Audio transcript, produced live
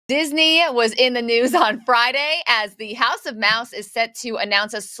Disney was in the news on Friday as the House of Mouse is set to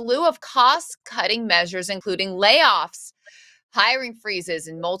announce a slew of cost-cutting measures, including layoffs, hiring freezes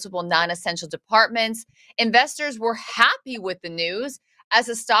in multiple non-essential departments. Investors were happy with the news as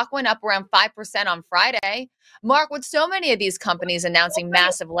the stock went up around 5% on Friday. Mark, with so many of these companies announcing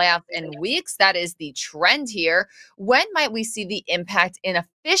massive layoffs in weeks, that is the trend here. When might we see the impact in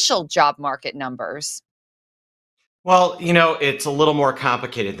official job market numbers? Well, it's a little more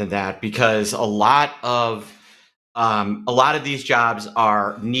complicated than that because a lot of these jobs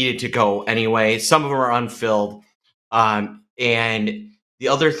are needed to go anyway. Some of them are unfilled, and the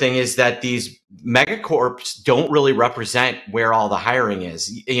other thing is that these megacorps don't really represent where all the hiring is.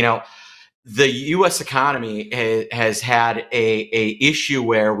 The U.S. economy has had a issue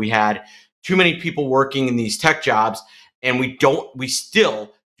where we had too many people working in these tech jobs, and we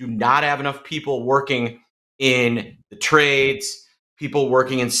still do not have enough people working in the trades, people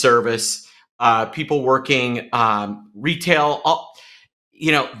working in service, people working retail.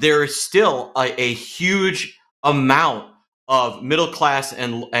 There is still a huge amount of middle class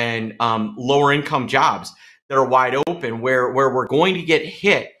and lower income jobs that are wide open where we're going to get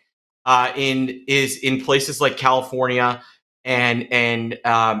hit in places like California and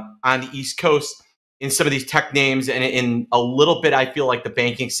on the East Coast in some of these tech names, and in a little bit, I feel like the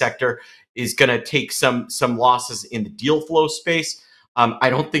banking sector is going to take some losses in the deal flow space. I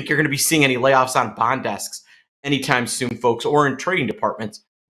don't think you're going to be seeing any layoffs on bond desks anytime soon, folks, or in trading departments.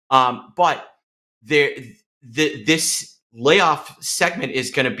 But this layoff segment is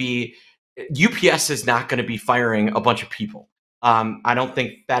going to be UPS is not going to be firing a bunch of people. I don't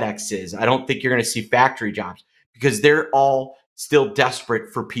think FedEx is. I don't think you're going to see factory jobs because they're all still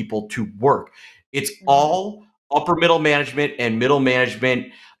desperate for people to work. It's all upper middle management and middle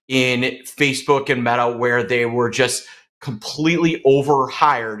management in Facebook and Meta where they were just completely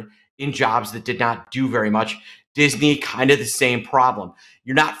overhired in jobs that did not do very much. Disney, kind of the same problem.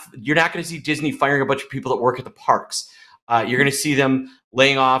 You're not going to see Disney firing a bunch of people that work at the parks. You're going to see them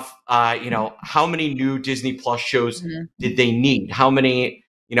laying off. How many new Disney Plus shows did they need? How many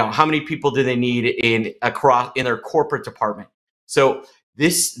people do they need in their corporate department? So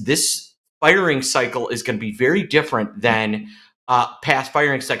this firing cycle is going to be very different than past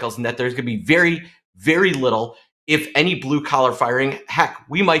firing cycles, in that there's going to be very, very little, if any, blue collar firing. Heck,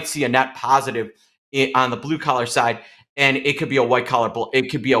 we might see a net positive on the blue collar side, and it could be a white collar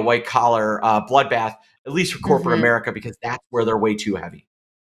bloodbath, at least for corporate America, because that's where they're way too heavy.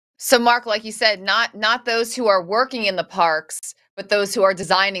 So, Mark, like you said, not those who are working in the parks, but those who are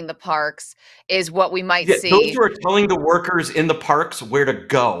designing the parks is what we might see. Those who are telling the workers in the parks where to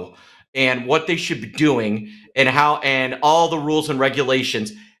go and what they should be doing and all the rules and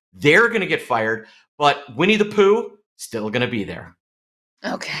regulations, they're going to get fired. But Winnie the Pooh still going to be there.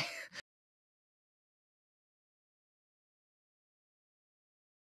 Okay.